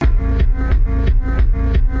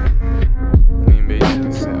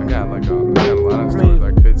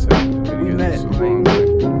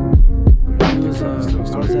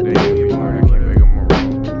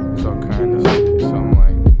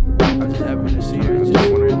see her. It's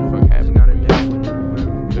just wondering what the fuck happened. Got a dance with her.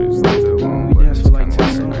 Just left it alone. We danced for like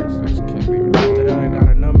 10 songs. I just can't leave it After that, I got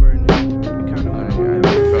her number and it kind of went I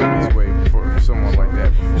never felt this way before for someone like that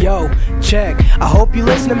before. Yo, check. I hope you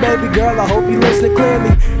listening, baby girl. I hope you listening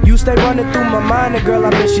clearly. You stay running through my mind, and girl, I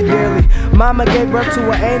miss you dearly. Mama gave birth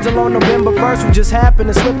to an angel on November 1st who just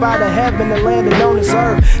happened to slip out of heaven and landed on this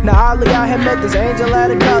earth. Now, oddly, I had met this angel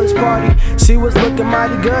at a college party. She was looking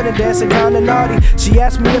mighty good and dancing kinda naughty. She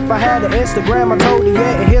asked me if I had an Instagram. I told her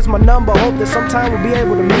yeah, and here's my number. Hope that sometime we'll be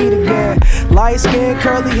able to meet again. Light skin,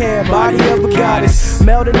 curly hair, body of a goddess.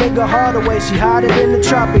 Melt a nigga hard away, she hotter than the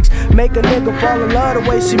tropics. Make a nigga fall in love the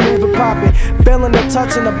way she move and pop it. Feeling the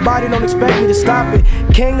touch in her body, don't expect me to stop it.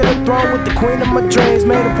 King of the throne with the queen of my dreams.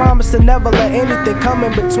 Made a promise to never let anything come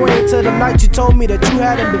in between. Till the night you told me that you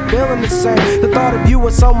hadn't been feeling the same. The thought of you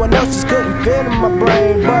or someone else just couldn't fit in my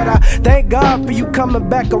brain. But I thank God for you coming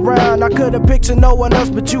back around. I couldn't picture no one else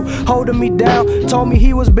but you holding me down. Told me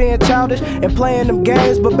he was being childish and playing them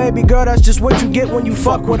games. But baby girl, that's just what you get when you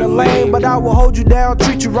fuck with a lame. But I will hold you down,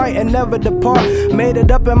 treat you right and never depart. Made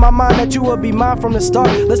it up in my mind that you would be mine from the start.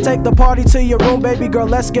 Let's take the party to your room, baby girl,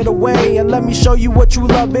 let's get away. And let me show you what true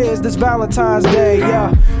love is this Valentine's Day,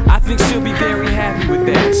 yeah. I think she'll be very happy with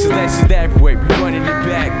that. So let's do that way, we running it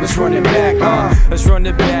back. Let's run it back, let's run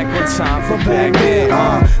it back one time for back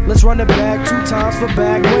then, let's run it back 2 times for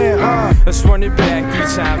back when, let's run it back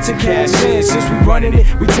 3 times to cash in. Since we running it,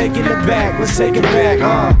 we taking it back. Let's take it back,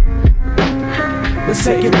 let's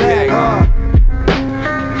take it back,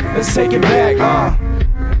 let's take it back,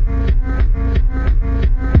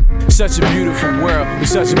 Such a beautiful world, with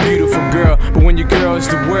such a beautiful girl. But when your girl is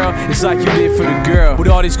the world, it's like you did for the girl. With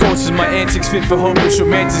all these courses, my antics fit for hopeless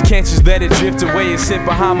romantics. Can't just let it drift away and sit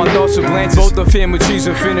behind my thoughts or glances. Both the family trees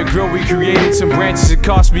are finna grow, we created some branches. It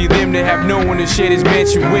cost me them to have no one to share this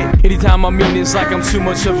mansion with. Anytime I mean it's like I'm too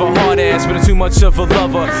much of a hard ass, but I'm too much of a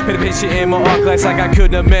lover. Made a picture in my art class like I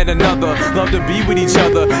couldn't have met another. Love to be with each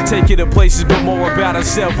other, take it to places, but more about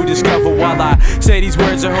ourselves we discover while I say these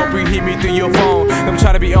words. I hope you hear me through your phone. I'm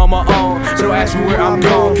trying to be on my own, so don't ask me where I'm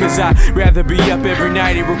going, cause I'd rather be up every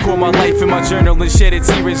night and record my life in my journal and shed a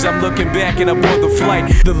tear as I'm looking back and aboard the flight.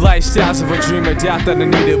 The lifestyles of a dreamer, doubt that I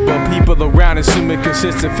need it, but people around assume it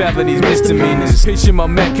consists of felonies, misdemeanors. Picture my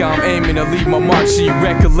Mecca, I'm aiming to leave my mark so you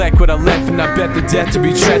recollect what I left, and I bet the death to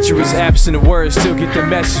be treacherous. Absent of words, still get the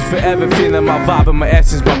message. Forever feeling my vibe and my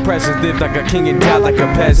essence, my presence. Lived like a king and died like a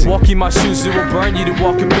peasant. Walking my shoes, it will burn you to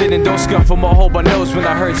walk a bit, and don't scuffle my hold my nose when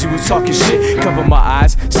I heard you was talking shit. Cover my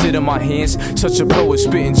eyes, sit on my hands. Such a pro at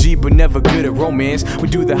spitting G, but never good at romance. We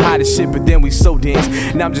do the hottest shit, but then we slow dance.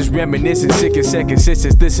 And I'm just reminiscing, sick of second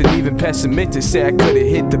sisters. This ain't even pessimistic. Say I could've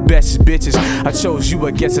hit the bestest bitches. I chose you,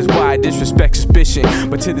 I guess that's why I disrespect suspicion.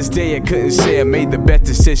 But to this day, I couldn't say I made the best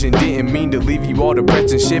decision. Didn't mean to leave you all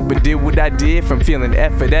depressed and shit, but did what I did from feeling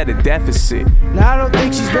effort at a deficit. Now I don't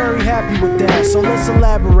think she's very happy with that, so let's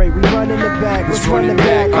elaborate. We running it back, let's run it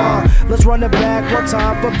back, let's run it back 1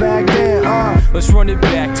 time for back then, let's run it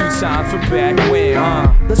back 2 times for back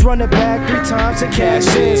when, let's run it back 3 times to cash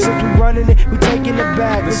in. Since we running it, we taking it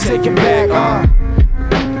back. Let's take it back,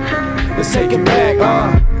 let's take it back,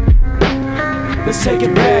 let's take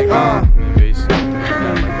it back,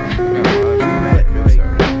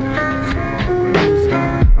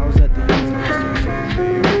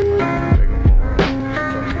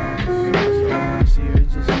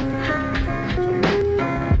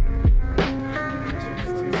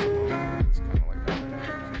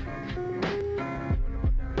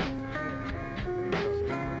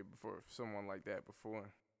 Someone like that before.